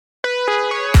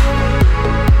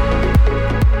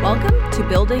to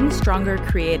Building Stronger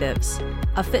Creatives,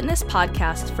 a fitness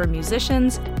podcast for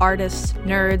musicians, artists,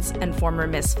 nerds, and former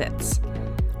misfits.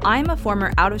 I'm a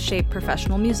former out-of-shape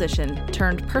professional musician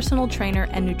turned personal trainer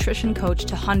and nutrition coach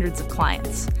to hundreds of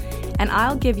clients, and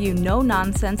I'll give you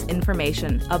no-nonsense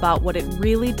information about what it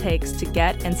really takes to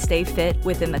get and stay fit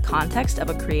within the context of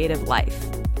a creative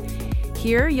life.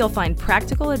 Here, you'll find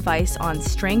practical advice on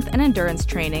strength and endurance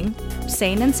training,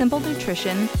 sane and simple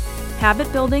nutrition,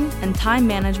 habit building, and time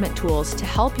management tools to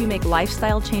help you make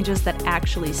lifestyle changes that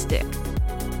actually stick.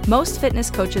 Most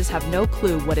fitness coaches have no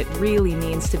clue what it really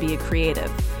means to be a creative,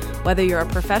 whether you're a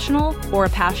professional or a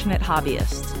passionate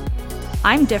hobbyist.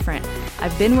 I'm different.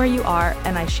 I've been where you are,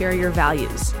 and I share your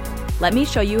values. Let me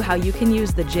show you how you can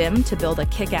use the gym to build a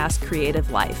kick-ass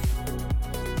creative life.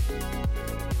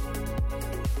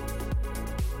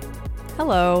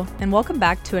 Hello, and welcome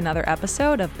back to another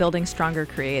episode of Building Stronger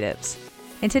Creatives.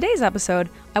 In today's episode,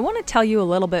 I want to tell you a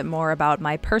little bit more about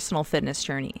my personal fitness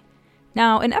journey.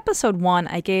 Now, in episode 1,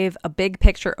 I gave a big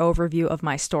picture overview of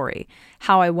my story,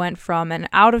 how I went from an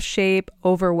out-of-shape,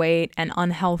 overweight, and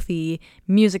unhealthy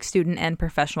music student and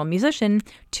professional musician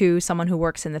to someone who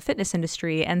works in the fitness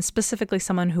industry, and specifically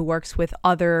someone who works with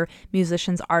other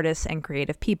musicians, artists, and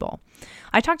creative people.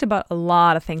 I talked about a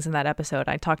lot of things in that episode.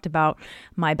 I talked about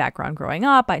my background growing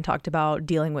up. I talked about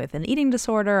dealing with an eating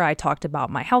disorder. I talked about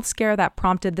my health scare that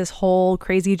prompted this whole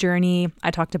crazy journey.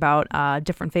 I talked about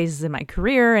different phases in my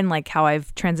career and like how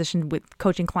I've transitioned with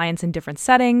coaching clients in different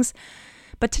settings.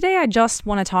 But today I just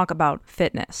want to talk about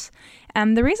fitness.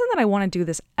 And the reason that I want to do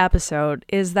this episode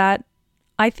is that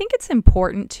I think it's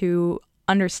important to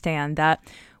understand that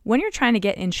when you're trying to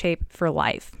get in shape for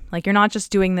life, like you're not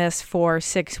just doing this for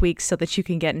 6 weeks so that you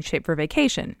can get in shape for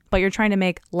vacation, but you're trying to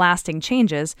make lasting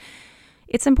changes,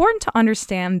 it's important to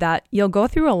understand that you'll go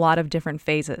through a lot of different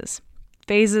phases.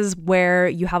 Phases where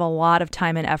you have a lot of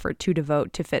time and effort to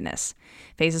devote to fitness.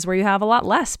 Phases where you have a lot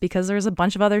less because there's a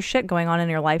bunch of other shit going on in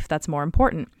your life that's more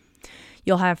important.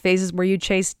 You'll have phases where you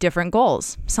chase different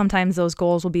goals. Sometimes those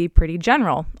goals will be pretty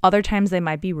general. Other times they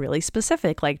might be really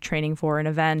specific, like training for an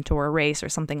event or a race or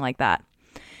something like that.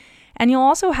 And you'll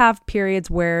also have periods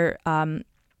where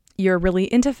you're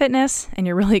really into fitness and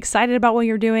you're really excited about what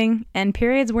you're doing, and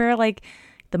periods where like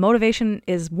the motivation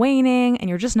is waning and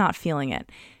you're just not feeling it.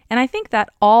 And I think that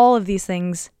all of these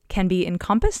things can be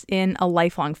encompassed in a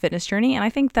lifelong fitness journey, and I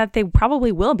think that they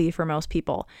probably will be for most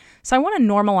people. So I want to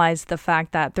normalize the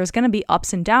fact that there's going to be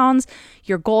ups and downs.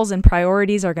 Your goals and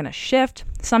priorities are going to shift.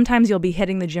 Sometimes you'll be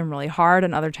hitting the gym really hard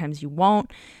and other times you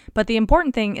won't. But the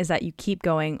important thing is that you keep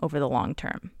going over the long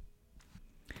term.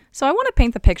 So I want to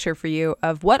paint the picture for you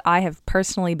of what I have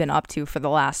personally been up to for the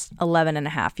last 11 and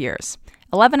a half years.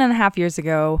 11 and a half years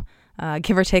ago,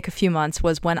 give or take a few months,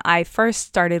 was when I first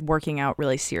started working out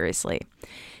really seriously.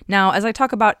 Now, as I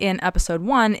talk about in episode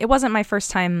 1, it wasn't my first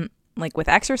time like with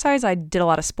exercise. I did a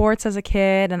lot of sports as a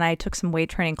kid, and I took some weight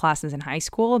training classes in high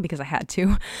school because I had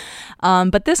to.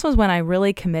 But this was when I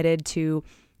really committed to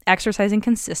exercising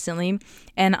consistently,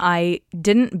 and I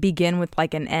didn't begin with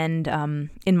like an end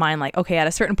in mind, like, okay, at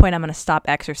a certain point I'm going to stop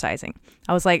exercising.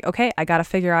 I was like, okay, I got to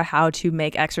figure out how to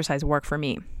make exercise work for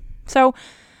me. So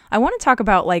I want to talk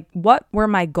about like what were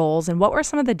my goals and what were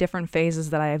some of the different phases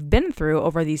that I have been through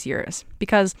over these years,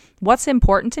 because what's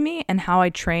important to me and how I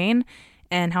train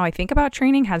and how I think about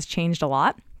training has changed a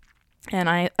lot. And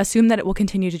I assume that it will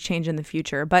continue to change in the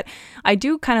future, but I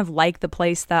do kind of like the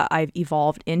place that I've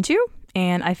evolved into.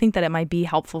 And I think that it might be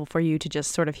helpful for you to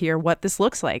just sort of hear what this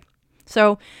looks like.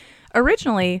 So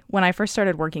originally, when I first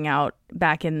started working out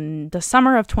back in the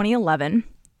summer of 2011,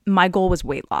 my goal was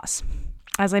weight loss.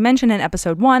 As I mentioned in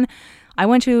episode 1, I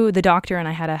went to the doctor and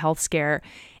I had a health scare,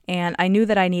 and I knew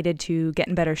that I needed to get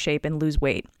in better shape and lose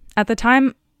weight. At the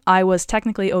time, I was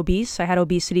technically obese. I had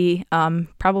obesity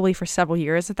probably for several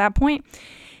years at that point.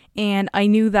 And I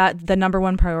knew that the number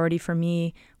one priority for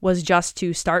me was just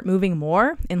to start moving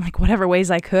more in like whatever ways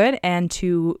I could, and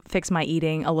to fix my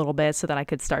eating a little bit so that I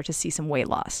could start to see some weight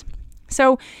loss.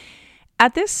 So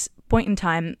at this point in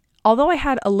time, although I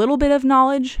had a little bit of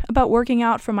knowledge about working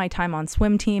out from my time on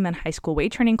swim team and high school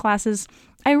weight training classes,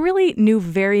 I really knew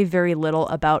very, very little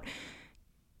about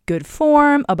good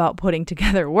form, about putting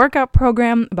together a workout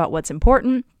program, about what's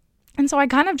important. And so I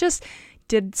kind of just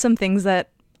did some things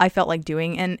that I felt like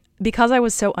doing. And because I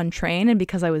was so untrained and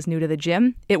because I was new to the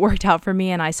gym, it worked out for me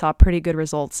and I saw pretty good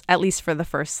results, at least for the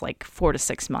first like 4 to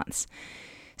 6 months.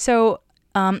 So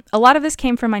a lot of this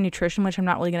came from my nutrition, which I'm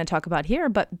not really going to talk about here,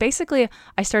 but basically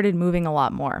I started moving a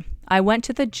lot more. I went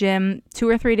to the gym 2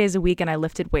 or 3 days a week and I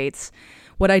lifted weights.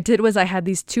 What I did was I had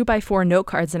these 2x4 note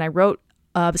cards and I wrote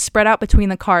spread out between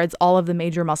the cards all of the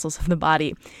major muscles of the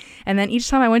body. And then each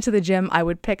time I went to the gym, I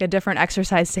would pick a different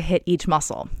exercise to hit each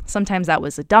muscle. Sometimes that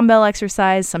was a dumbbell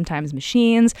exercise, sometimes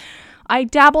machines. I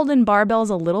dabbled in barbells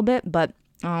a little bit, but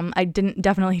I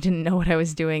definitely didn't know what I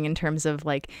was doing in terms of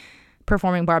like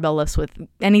performing barbell lifts with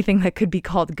anything that could be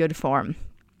called good form.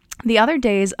 The other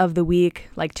days of the week,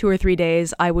 like 2 or 3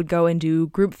 days, I would go and do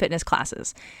group fitness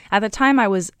classes. At the time, I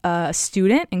was a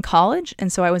student in college,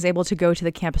 and so I was able to go to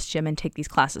the campus gym and take these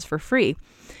classes for free.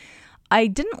 I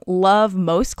didn't love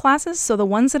most classes, so the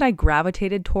ones that I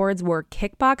gravitated towards were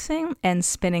kickboxing and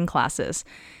spinning classes.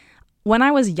 When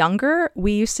I was younger,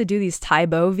 we used to do these Tae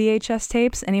Bo VHS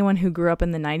tapes. Anyone who grew up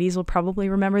in the 90s will probably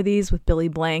remember these with Billy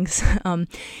Blanks. And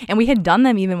we had done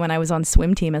them even when I was on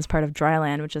swim team as part of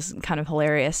Dryland, which is kind of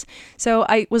hilarious. So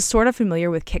I was sort of familiar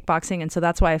with kickboxing, and so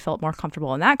that's why I felt more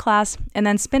comfortable in that class. And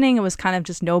then spinning, it was kind of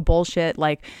just no bullshit.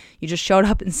 Like you just showed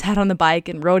up and sat on the bike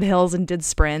and rode hills and did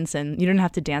sprints, and you didn't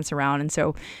have to dance around. And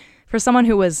so for someone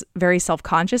who was very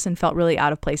self-conscious and felt really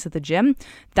out of place at the gym,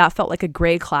 that felt like a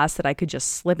great class that I could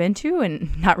just slip into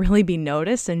and not really be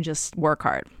noticed and just work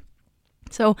hard.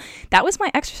 So that was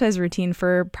my exercise routine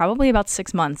for probably about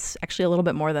 6 months, actually a little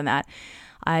bit more than that.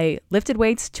 I lifted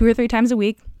weights 2 or 3 times a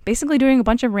week, basically doing a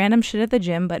bunch of random shit at the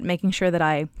gym, but making sure that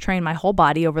I trained my whole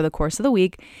body over the course of the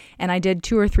week, and I did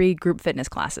 2 or 3 group fitness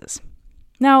classes.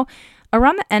 Now,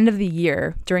 around the end of the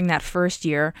year, during that first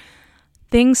year,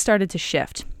 things started to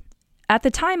shift. At the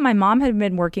time, my mom had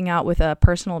been working out with a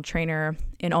personal trainer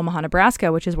in Omaha,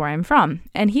 Nebraska, which is where I'm from.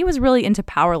 And he was really into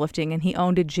powerlifting, and he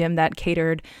owned a gym that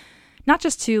catered not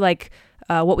just to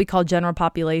what we call general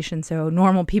population, so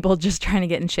normal people just trying to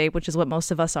get in shape, which is what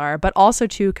most of us are, but also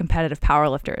to competitive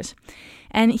powerlifters.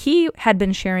 And he had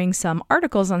been sharing some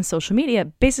articles on social media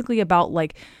basically about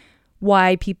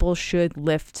why people should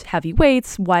lift heavy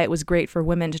weights, why it was great for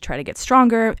women to try to get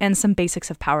stronger, and some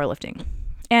basics of powerlifting.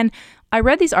 And I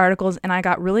read these articles and I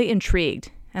got really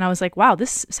intrigued. And I was like, wow,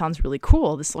 this sounds really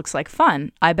cool. This looks like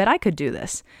fun. I bet I could do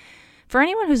this. For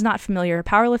anyone who's not familiar,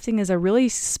 powerlifting is a really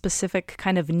specific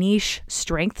kind of niche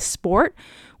strength sport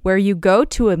where you go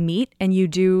to a meet and you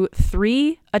do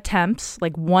 3 attempts,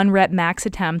 like 1 rep max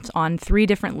attempt on 3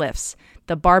 different lifts: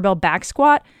 the barbell back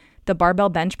squat, the barbell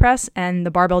bench press, and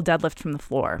the barbell deadlift from the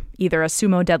floor, either a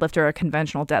sumo deadlift or a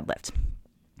conventional deadlift.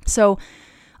 So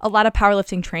a lot of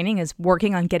powerlifting training is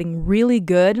working on getting really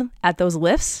good at those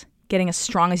lifts, getting as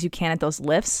strong as you can at those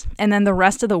lifts. And then the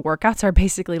rest of the workouts are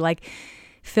basically like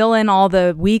fill in all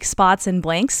the weak spots and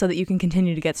blanks so that you can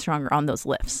continue to get stronger on those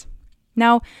lifts.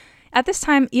 Now, at this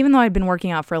time, even though I'd been working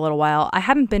out for a little while, I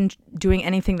hadn't been doing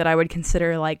anything that I would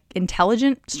consider like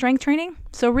intelligent strength training.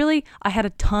 So really, I had a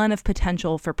ton of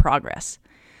potential for progress.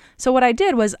 So what I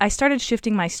did was I started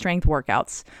shifting my strength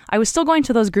workouts. I was still going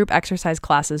to those group exercise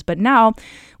classes, but now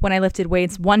when I lifted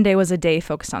weights, one day was a day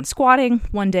focused on squatting,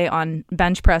 one day on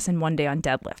bench press, and one day on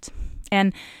deadlift.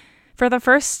 And for the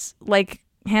first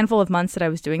handful of months that I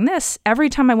was doing this, every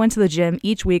time I went to the gym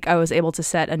each week, I was able to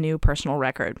set a new personal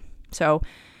record. So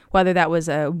whether that was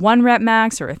a 1 rep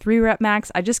max or a 3 rep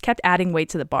max, I just kept adding weight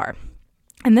to the bar.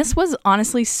 And this was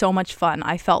honestly so much fun.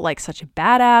 I felt like such a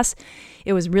badass.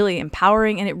 It was really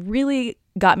empowering, and it really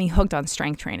got me hooked on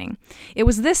strength training. It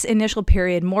was this initial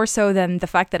period, more so than the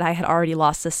fact that I had already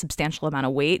lost a substantial amount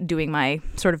of weight doing my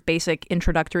sort of basic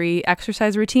introductory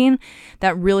exercise routine,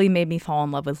 that really made me fall in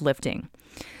love with lifting.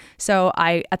 So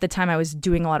at the time I was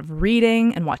doing a lot of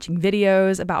reading and watching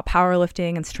videos about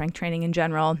powerlifting and strength training in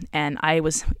general. And I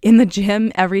was in the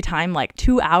gym every time,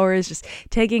 2 hours, just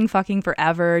taking fucking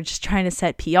forever, just trying to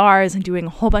set PRs and doing a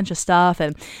whole bunch of stuff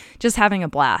and just having a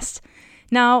blast.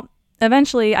 Now,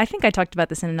 eventually, I think I talked about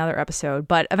this in another episode,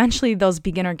 but eventually those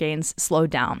beginner gains slowed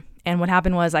down. And what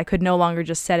happened was I could no longer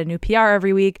just set a new PR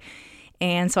every week.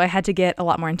 And so I had to get a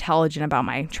lot more intelligent about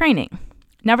my training.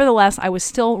 Nevertheless, I was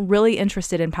still really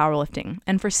interested in powerlifting.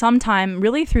 And for some time,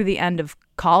 really through the end of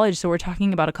college, so we're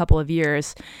talking about a couple of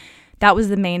years, that was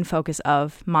the main focus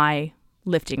of my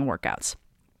lifting workouts.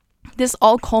 This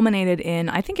all culminated in,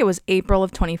 I think it was April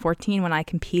of 2014 when I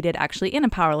competed actually in a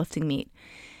powerlifting meet.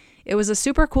 It was a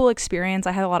super cool experience.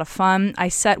 I had a lot of fun. I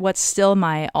set what's still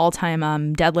my all-time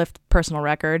deadlift personal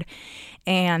record.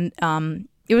 And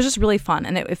it was just really fun,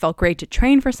 and it felt great to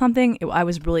train for something. I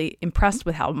was really impressed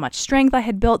with how much strength I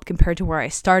had built compared to where I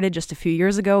started just a few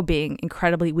years ago, being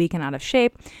incredibly weak and out of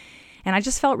shape. And I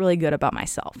just felt really good about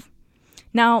myself.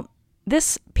 Now,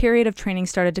 this period of training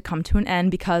started to come to an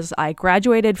end because I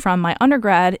graduated from my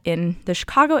undergrad in the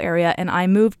Chicago area, and I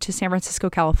moved to San Francisco,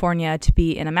 California to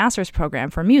be in a master's program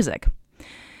for music.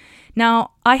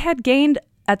 Now, I had gained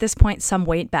at this point some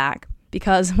weight back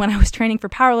because when I was training for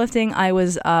powerlifting, I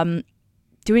was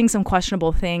doing some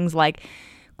questionable things like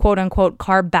quote unquote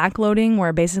carb backloading,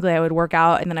 where basically I would work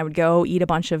out and then I would go eat a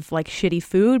bunch of like shitty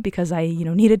food because I,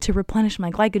 needed to replenish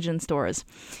my glycogen stores.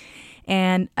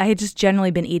 And I had just generally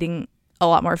been eating a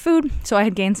lot more food, so I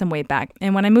had gained some weight back.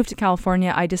 And when I moved to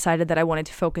California, I decided that I wanted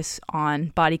to focus on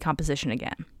body composition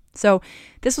again. So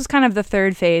this was kind of the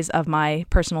third phase of my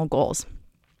personal goals.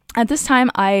 At this time,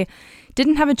 I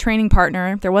didn't have a training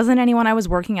partner. There wasn't anyone I was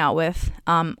working out with.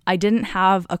 I didn't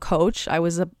have a coach. I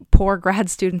was a poor grad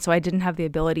student, so I didn't have the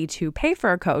ability to pay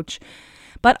for a coach.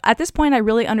 But at this point, I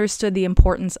really understood the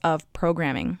importance of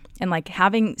programming and like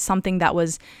having something that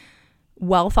was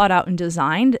well thought out and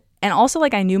designed. And also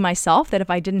like I knew myself that if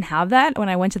I didn't have that, when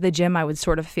I went to the gym, I would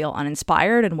sort of feel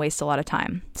uninspired and waste a lot of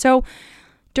time. So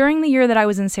during the year that I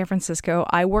was in San Francisco,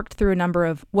 I worked through a number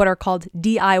of what are called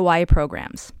DIY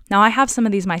programs. Now, I have some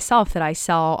of these myself that I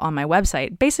sell on my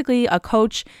website. Basically, a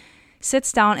coach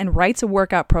sits down and writes a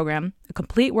workout program, a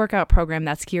complete workout program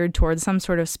that's geared towards some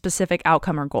sort of specific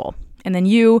outcome or goal. And then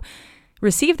you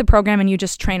receive the program and you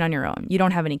just train on your own. You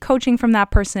don't have any coaching from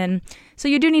that person. So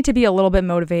you do need to be a little bit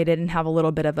motivated and have a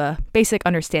little bit of a basic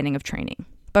understanding of training.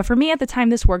 But for me at the time,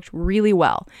 this worked really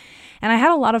well. And I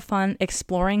had a lot of fun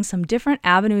exploring some different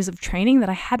avenues of training that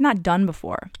I had not done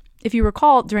before. If you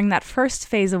recall, during that first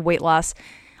phase of weight loss,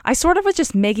 I sort of was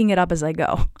just making it up as I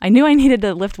go. I knew I needed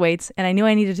to lift weights and I knew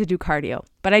I needed to do cardio,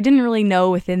 but I didn't really know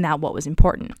within that what was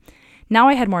important. Now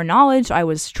I had more knowledge. I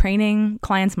was training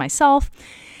clients myself.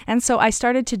 And so I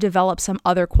started to develop some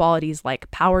other qualities like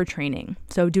power training.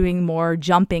 So doing more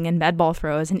jumping and med ball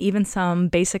throws and even some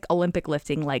basic Olympic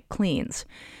lifting like cleans.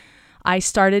 I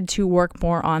started to work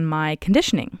more on my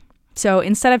conditioning. So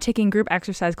instead of taking group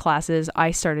exercise classes,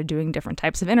 I started doing different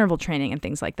types of interval training and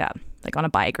things like that, like on a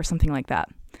bike or something like that.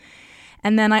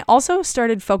 And then I also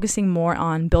started focusing more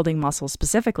on building muscles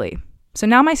specifically. So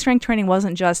now my strength training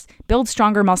wasn't just build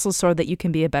stronger muscles so that you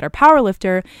can be a better power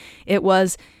lifter. It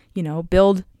was,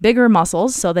 build bigger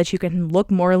muscles so that you can look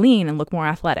more lean and look more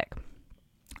athletic.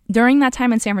 During that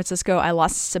time in San Francisco, I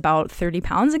lost about 30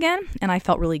 pounds again, and I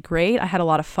felt really great. I had a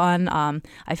lot of fun.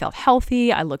 I felt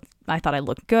healthy. I thought I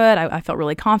looked good. I felt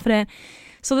really confident.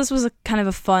 So this was a kind of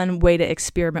a fun way to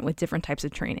experiment with different types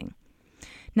of training.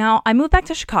 Now, I moved back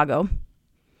to Chicago,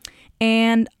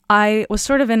 and I was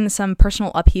sort of in some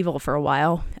personal upheaval for a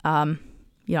while. I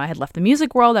had left the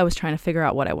music world. I was trying to figure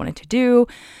out what I wanted to do.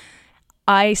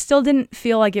 I still didn't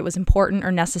feel like it was important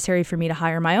or necessary for me to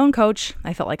hire my own coach.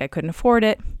 I felt like I couldn't afford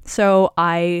it. So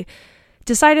I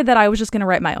decided that I was just going to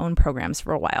write my own programs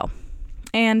for a while.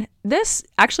 And this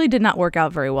actually did not work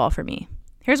out very well for me.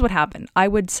 Here's what happened. I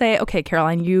would say, okay,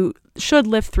 Caroline, you should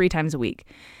lift 3 times a week.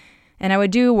 And I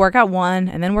would do workout 1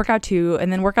 and then workout 2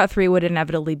 and then workout 3 would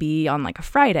inevitably be on like a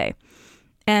Friday.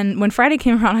 And when Friday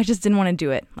came around, I just didn't want to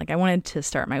do it. Like I wanted to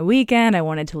start my weekend. I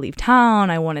wanted to leave town.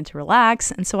 I wanted to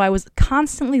relax. And so I was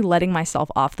constantly letting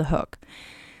myself off the hook,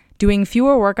 doing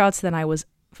fewer workouts than I was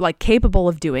like capable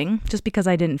of doing just because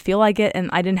I didn't feel like it.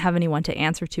 And I didn't have anyone to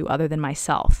answer to other than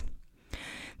myself.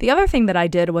 The other thing that I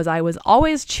did was I was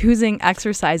always choosing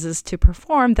exercises to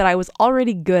perform that I was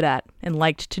already good at and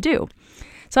liked to do.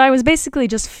 So I was basically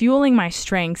just fueling my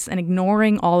strengths and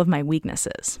ignoring all of my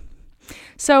weaknesses.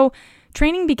 So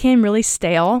training became really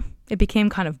stale. It became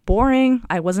kind of boring.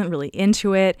 I wasn't really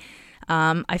into it.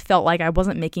 I felt like I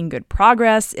wasn't making good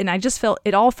progress, and I just felt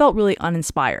it all felt really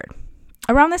uninspired.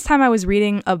 Around this time, I was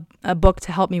reading a book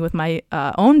to help me with my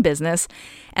own business,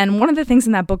 and one of the things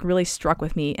in that book really struck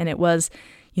with me, and it was,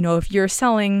 if you're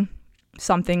selling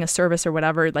something, a service or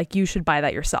whatever, like you should buy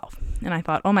that yourself. And I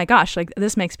thought, oh my gosh, like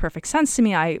this makes perfect sense to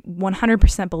me. I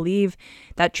 100% believe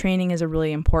that training is a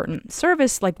really important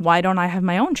service. Like, why don't I have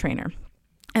my own trainer?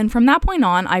 And from that point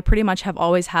on, I pretty much have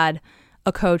always had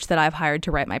a coach that I've hired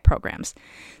to write my programs.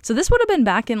 So this would have been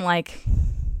back in like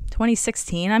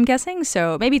 2016, I'm guessing.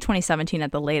 So maybe 2017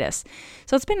 at the latest.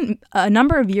 So it's been a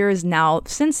number of years now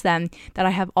since then that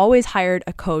I have always hired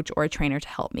a coach or a trainer to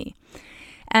help me.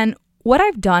 And what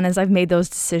I've done as I've made those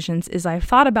decisions is I've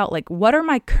thought about like, what are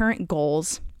my current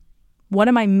goals? What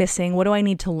am I missing? What do I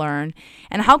need to learn?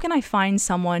 And how can I find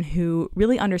someone who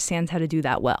really understands how to do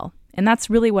that well? And that's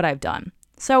really what I've done.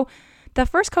 So the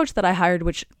first coach that I hired,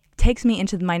 which takes me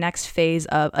into my next phase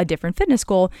of a different fitness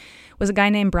goal, was a guy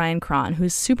named Brian Cron,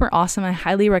 who's super awesome. I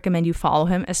highly recommend you follow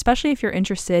him, especially if you're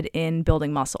interested in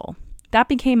building muscle. That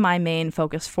became my main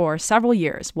focus for several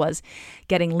years, was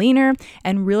getting leaner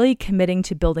and really committing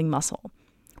to building muscle.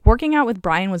 Working out with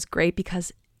Brian was great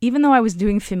because even though I was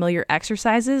doing familiar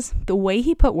exercises, the way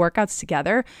he put workouts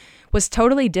together was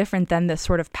totally different than the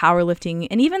sort of powerlifting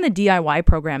and even the DIY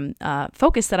program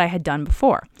focus that I had done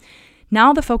before.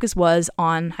 Now the focus was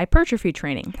on hypertrophy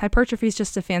training. Hypertrophy is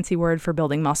just a fancy word for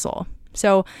building muscle.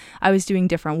 So I was doing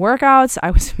different workouts.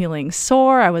 I was feeling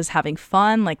sore. I was having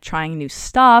fun, like trying new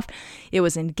stuff. It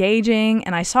was engaging,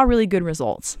 and I saw really good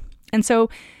results. And so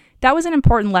that was an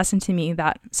important lesson to me,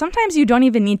 that sometimes you don't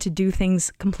even need to do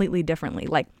things completely differently.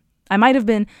 Like I might have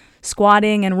been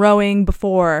squatting and rowing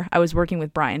before I was working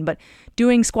with Brian, but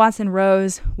doing squats and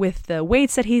rows with the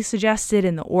weights that he suggested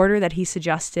in the order that he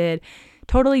suggested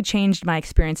totally changed my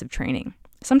experience of training.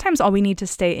 Sometimes all we need to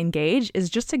stay engaged is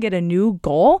just to get a new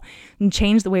goal and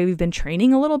change the way we've been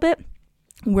training a little bit.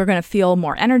 We're going to feel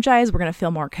more energized, we're going to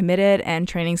feel more committed, and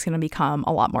training's going to become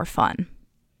a lot more fun.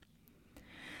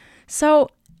 So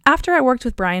after I worked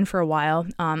with Brian for a while,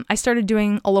 I started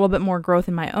doing a little bit more growth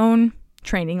in my own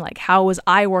training, like how was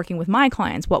I working with my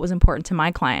clients, what was important to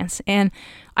my clients. And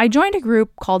I joined a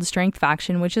group called Strength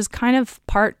Faction, which is kind of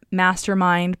part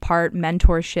mastermind, part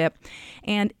mentorship.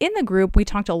 And in the group, we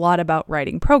talked a lot about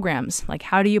writing programs, like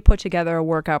how do you put together a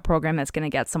workout program that's going to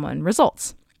get someone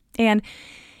results. And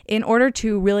in order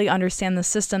to really understand the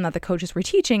system that the coaches were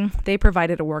teaching, they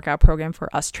provided a workout program for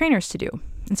us trainers to do.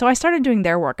 And so I started doing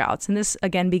their workouts, and this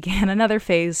again began another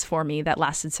phase for me that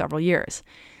lasted several years.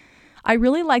 I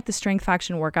really like the Strength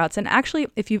Faction workouts, and actually,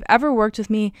 if you've ever worked with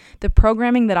me, the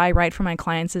programming that I write for my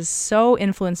clients is so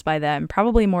influenced by them,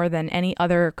 probably more than any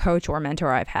other coach or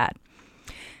mentor I've had.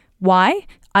 Why?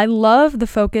 I love the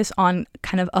focus on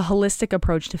kind of a holistic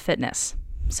approach to fitness.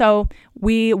 So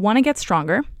we want to get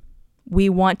stronger. We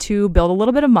want to build a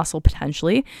little bit of muscle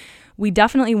potentially. We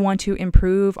definitely want to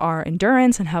improve our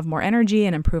endurance and have more energy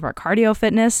and improve our cardio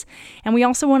fitness. And we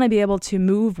also want to be able to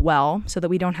move well so that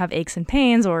we don't have aches and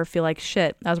pains or feel like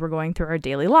shit as we're going through our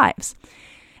daily lives.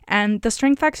 And the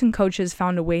Strength Faction coaches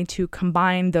found a way to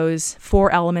combine those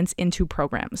 4 elements into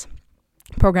programs.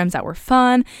 Programs that were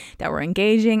fun, that were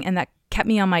engaging, and that kept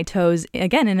me on my toes,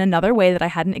 again, in another way that I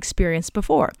hadn't experienced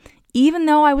before, even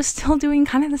though I was still doing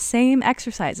kind of the same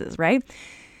exercises, right?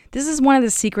 This is one of the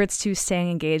secrets to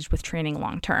staying engaged with training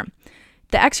long term.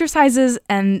 The exercises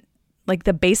and like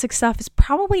the basic stuff is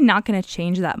probably not going to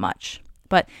change that much,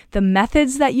 but the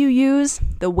methods that you use,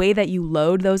 the way that you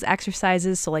load those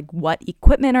exercises, so like what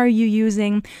equipment are you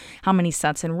using, how many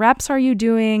sets and reps are you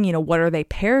doing, what are they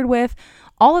paired with,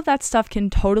 all of that stuff can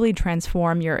totally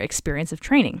transform your experience of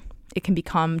training. It can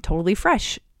become totally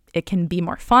fresh. It can be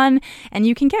more fun, and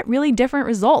you can get really different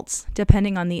results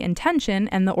depending on the intention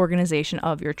and the organization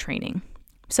of your training.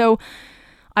 So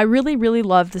I really, really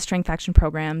love the Strength Faction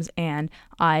programs, and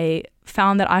I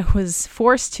found that I was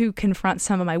forced to confront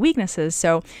some of my weaknesses.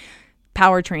 So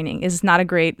power training is not a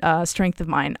great strength of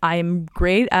mine. I'm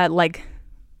great at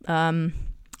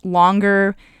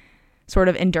longer sort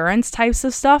of endurance types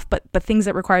of stuff, but things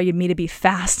that require me to be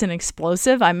fast and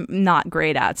explosive, I'm not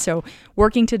great at. So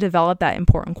working to develop that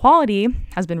important quality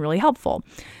has been really helpful.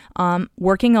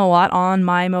 Working a lot on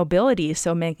my mobility,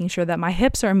 so making sure that my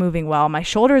hips are moving well, my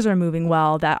shoulders are moving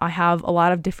well, that I have a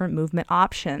lot of different movement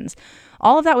options.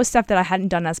 All of that was stuff that I hadn't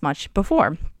done as much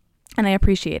before, and I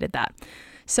appreciated that.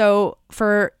 So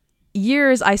for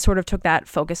years, I sort of took that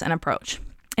focus and approach.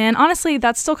 And honestly,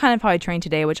 that's still kind of how I train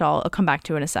today, which I'll come back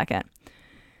to in a second.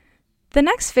 The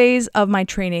next phase of my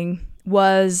training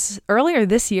was earlier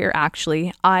this year,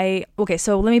 actually.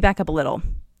 So let me back up a little.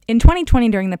 In 2020,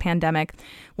 during the pandemic,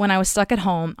 when I was stuck at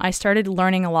home, I started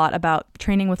learning a lot about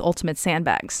training with Ultimate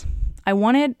Sandbags. I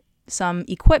wanted some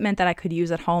equipment that I could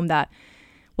use at home that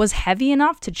was heavy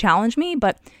enough to challenge me,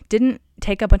 but didn't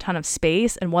take up a ton of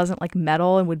space and wasn't like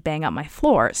metal and would bang up my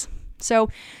floors. So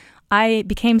I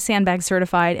became sandbag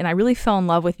certified, and I really fell in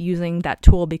love with using that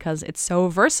tool because it's so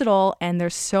versatile and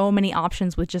there's so many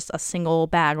options with just a single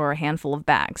bag or a handful of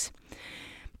bags.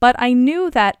 But I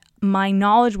knew that my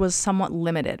knowledge was somewhat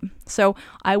limited. So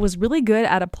I was really good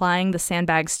at applying the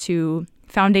sandbags to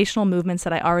foundational movements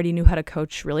that I already knew how to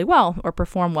coach really well or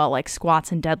perform well, like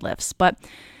squats and deadlifts. But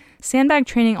sandbag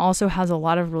training also has a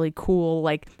lot of really cool,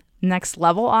 next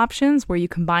level options where you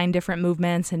combine different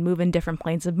movements and move in different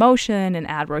planes of motion and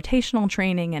add rotational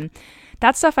training. And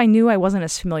that stuff I knew I wasn't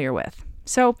as familiar with.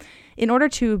 So in order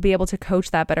to be able to coach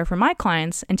that better for my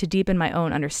clients and to deepen my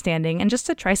own understanding and just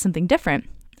to try something different,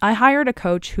 I hired a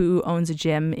coach who owns a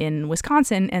gym in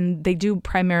Wisconsin, and they do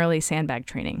primarily sandbag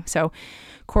training. So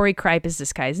Corey Kripe is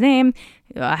this guy's name.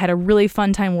 I had a really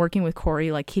fun time working with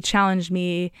Corey. He challenged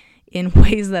me in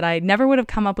ways that I never would have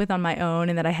come up with on my own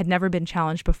and that I had never been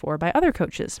challenged before by other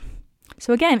coaches.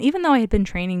 So again, even though I had been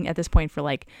training at this point for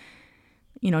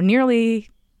nearly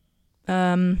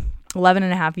 11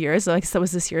 and a half years, so that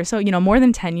was this year, so more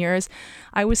than 10 years,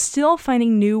 I was still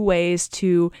finding new ways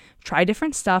to try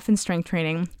different stuff in strength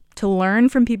training, to learn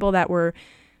from people that were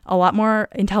a lot more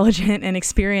intelligent and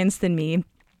experienced than me,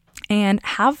 and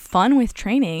have fun with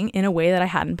training in a way that I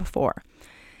hadn't before.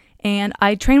 And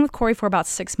I trained with Corey for about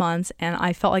 6 months, and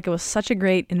I felt like it was such a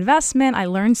great investment. I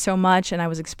learned so much, and I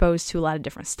was exposed to a lot of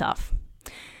different stuff.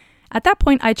 At that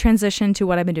point, I transitioned to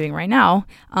what I've been doing right now,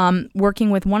 working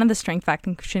with one of the strength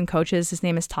action coaches. His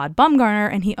name is Todd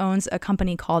Bumgarner, and he owns a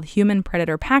company called Human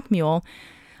Predator Pack Mule.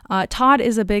 Todd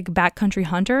is a big backcountry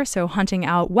hunter, so hunting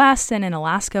out west and in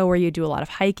Alaska where you do a lot of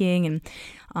hiking, and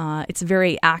it's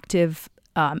very active,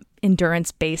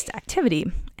 endurance-based activity.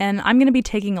 And I'm going to be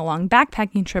taking a long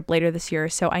backpacking trip later this year,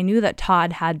 so I knew that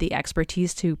Todd had the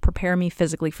expertise to prepare me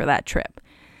physically for that trip.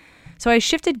 So I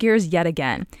shifted gears yet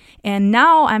again, and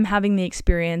now I'm having the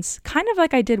experience, kind of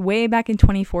like I did way back in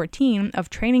 2014, of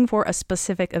training for a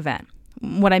specific event.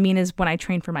 What I mean is when I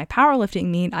trained for my powerlifting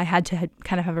meet, I had to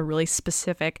kind of have a really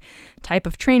specific type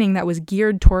of training that was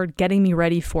geared toward getting me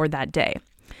ready for that day.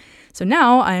 So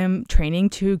now I am training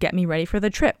to get me ready for the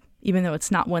trip. Even though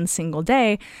it's not one single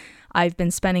day, I've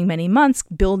been spending many months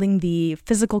building the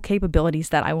physical capabilities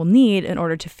that I will need in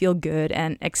order to feel good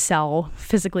and excel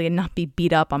physically and not be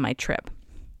beat up on my trip.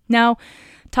 Now,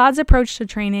 Todd's approach to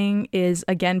training is,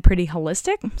 again, pretty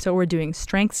holistic. So we're doing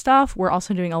strength stuff. We're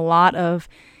also doing a lot of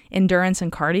endurance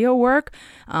and cardio work,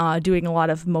 doing a lot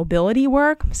of mobility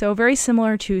work. So very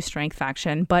similar to Strength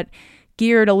Action, but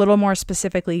geared a little more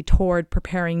specifically toward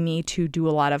preparing me to do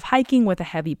a lot of hiking with a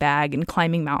heavy bag and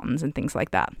climbing mountains and things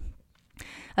like that.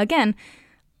 Again,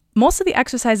 most of the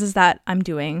exercises that I'm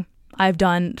doing, I've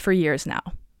done for years now.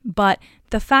 But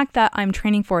the fact that I'm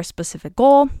training for a specific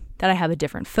goal, that I have a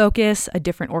different focus, a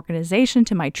different organization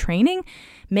to my training,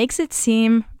 makes it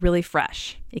seem really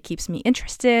fresh. It keeps me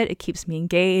interested, it keeps me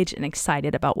engaged and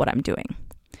excited about what I'm doing.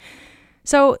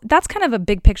 So that's kind of a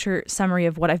big picture summary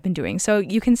of what I've been doing. So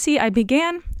you can see I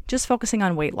began just focusing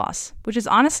on weight loss, which is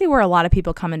honestly where a lot of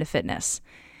people come into fitness.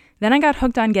 Then I got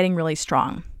hooked on getting really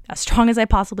strong, as strong as I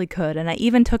possibly could, and I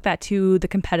even took that to the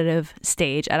competitive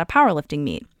stage at a powerlifting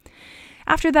meet.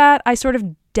 After that, I sort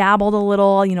of dabbled a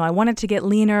little. I wanted to get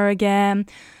leaner again.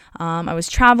 I was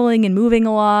traveling and moving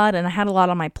a lot, and I had a lot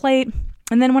on my plate.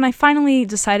 And then when I finally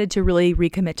decided to really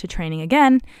recommit to training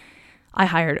again, I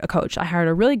hired a coach. I hired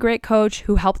a really great coach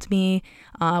who helped me.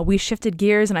 We shifted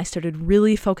gears, and I started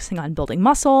really focusing on building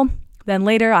muscle. Then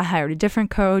later, I hired a different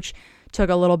coach, took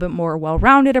a little bit more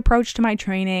well-rounded approach to my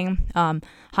training,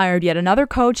 hired yet another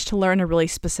coach to learn a really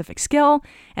specific skill,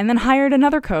 and then hired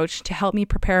another coach to help me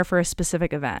prepare for a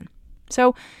specific event.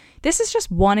 So this is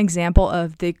just one example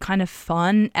of the kind of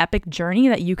fun, epic journey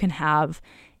that you can have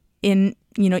in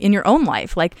your own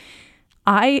life. Like,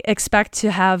 I expect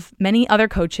to have many other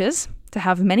coaches, to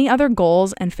have many other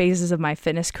goals and phases of my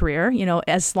fitness career,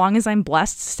 as long as I'm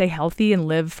blessed to stay healthy and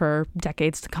live for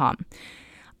decades to come.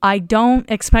 I don't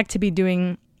expect to be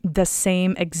doing the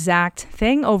same exact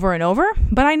thing over and over,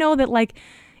 but I know that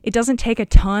it doesn't take a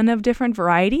ton of different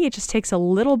variety. It just takes a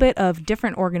little bit of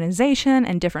different organization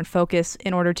and different focus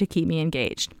in order to keep me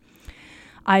engaged.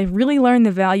 I really learned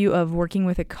the value of working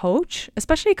with a coach,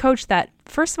 especially a coach that,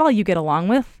 first of all, you get along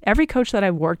with. Every coach that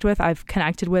I've worked with, I've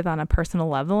connected with on a personal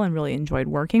level and really enjoyed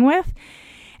working with.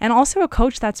 And also a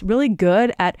coach that's really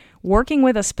good at working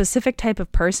with a specific type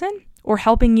of person or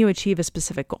helping you achieve a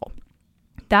specific goal.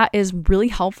 That is really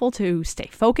helpful to stay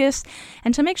focused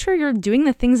and to make sure you're doing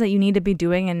the things that you need to be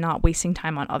doing and not wasting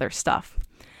time on other stuff.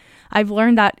 I've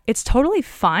learned that it's totally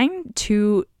fine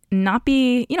to not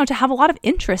be, to have a lot of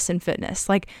interest in fitness.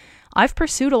 I've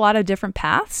pursued a lot of different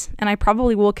paths, and I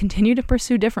probably will continue to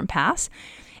pursue different paths.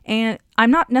 And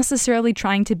I'm not necessarily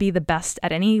trying to be the best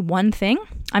at any one thing.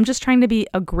 I'm just trying to be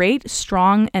a great,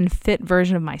 strong, and fit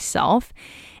version of myself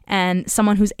and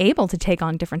someone who's able to take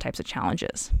on different types of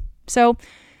challenges. So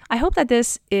I hope that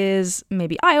this is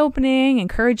maybe eye-opening,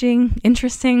 encouraging,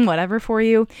 interesting, whatever for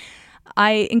you.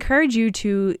 I encourage you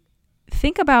to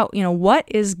think about, what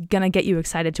is going to get you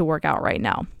excited to work out right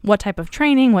now? What type of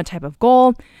training, what type of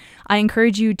goal? I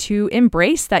encourage you to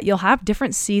embrace that you'll have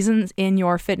different seasons in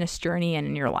your fitness journey and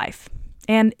in your life.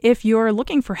 And if you're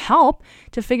looking for help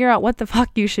to figure out what the fuck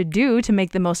you should do to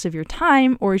make the most of your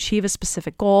time or achieve a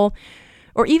specific goal,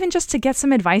 or even just to get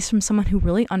some advice from someone who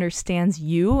really understands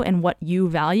you and what you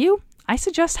value, I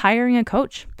suggest hiring a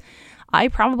coach. I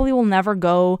probably will never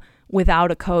go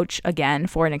without a coach again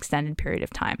for an extended period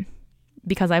of time,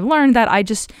 because I've learned that I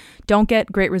just don't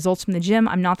get great results from the gym.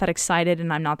 I'm not that excited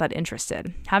and I'm not that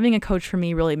interested. Having a coach for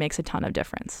me really makes a ton of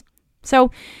difference.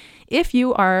 So if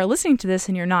you are listening to this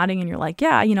and you're nodding and you're like,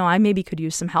 yeah, I maybe could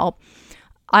use some help,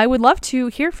 I would love to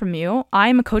hear from you.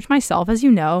 I'm a coach myself, as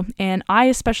you know, and I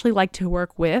especially like to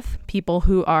work with people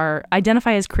who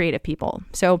identify as creative people.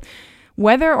 So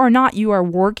Whether or not you are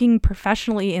working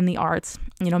professionally in the arts,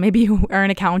 maybe you are an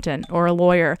accountant or a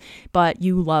lawyer, but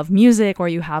you love music or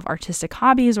you have artistic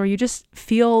hobbies or you just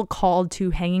feel called to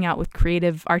hanging out with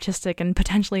creative, artistic, and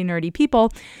potentially nerdy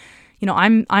people,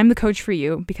 I'm the coach for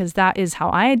you because that is how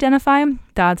I identify.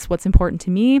 That's what's important to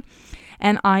me.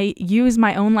 And I use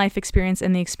my own life experience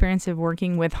and the experience of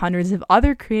working with hundreds of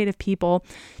other creative people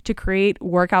to create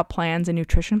workout plans and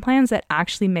nutrition plans that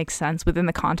actually make sense within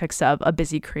the context of a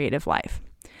busy creative life.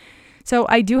 So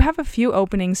I do have a few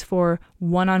openings for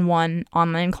one-on-one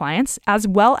online clients, as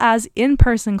well as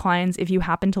in-person clients if you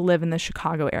happen to live in the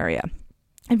Chicago area.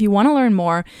 If you want to learn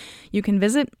more, you can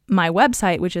visit my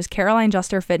website, which is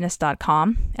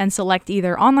carolinejusterfitness.com, and select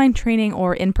either online training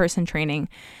or in-person training.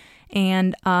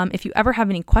 And if you ever have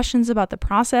any questions about the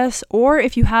process, or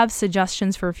if you have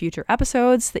suggestions for future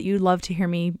episodes that you'd love to hear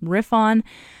me riff on,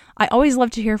 I always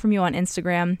love to hear from you on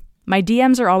Instagram. My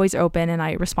DMs are always open and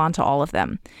I respond to all of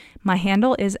them. My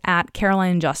handle is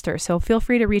 @CarolineJuster, so feel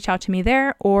free to reach out to me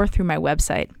there or through my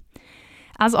website.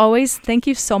 As always, thank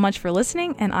you so much for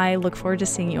listening, and I look forward to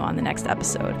seeing you on the next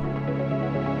episode.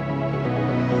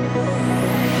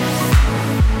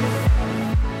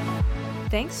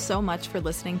 Thanks so much for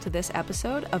listening to this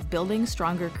episode of Building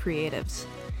Stronger Creatives.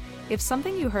 If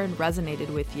something you heard resonated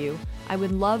with you, I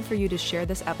would love for you to share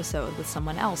this episode with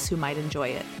someone else who might enjoy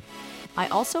it. I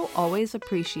also always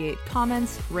appreciate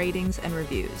comments, ratings, and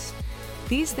reviews.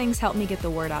 These things help me get the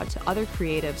word out to other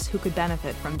creatives who could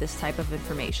benefit from this type of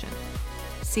information.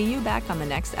 See you back on the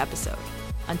next episode.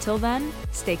 Until then,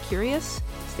 stay curious,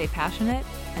 stay passionate,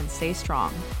 and stay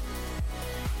strong.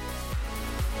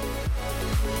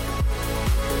 We'll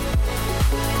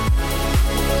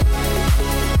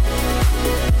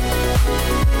be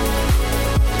right back.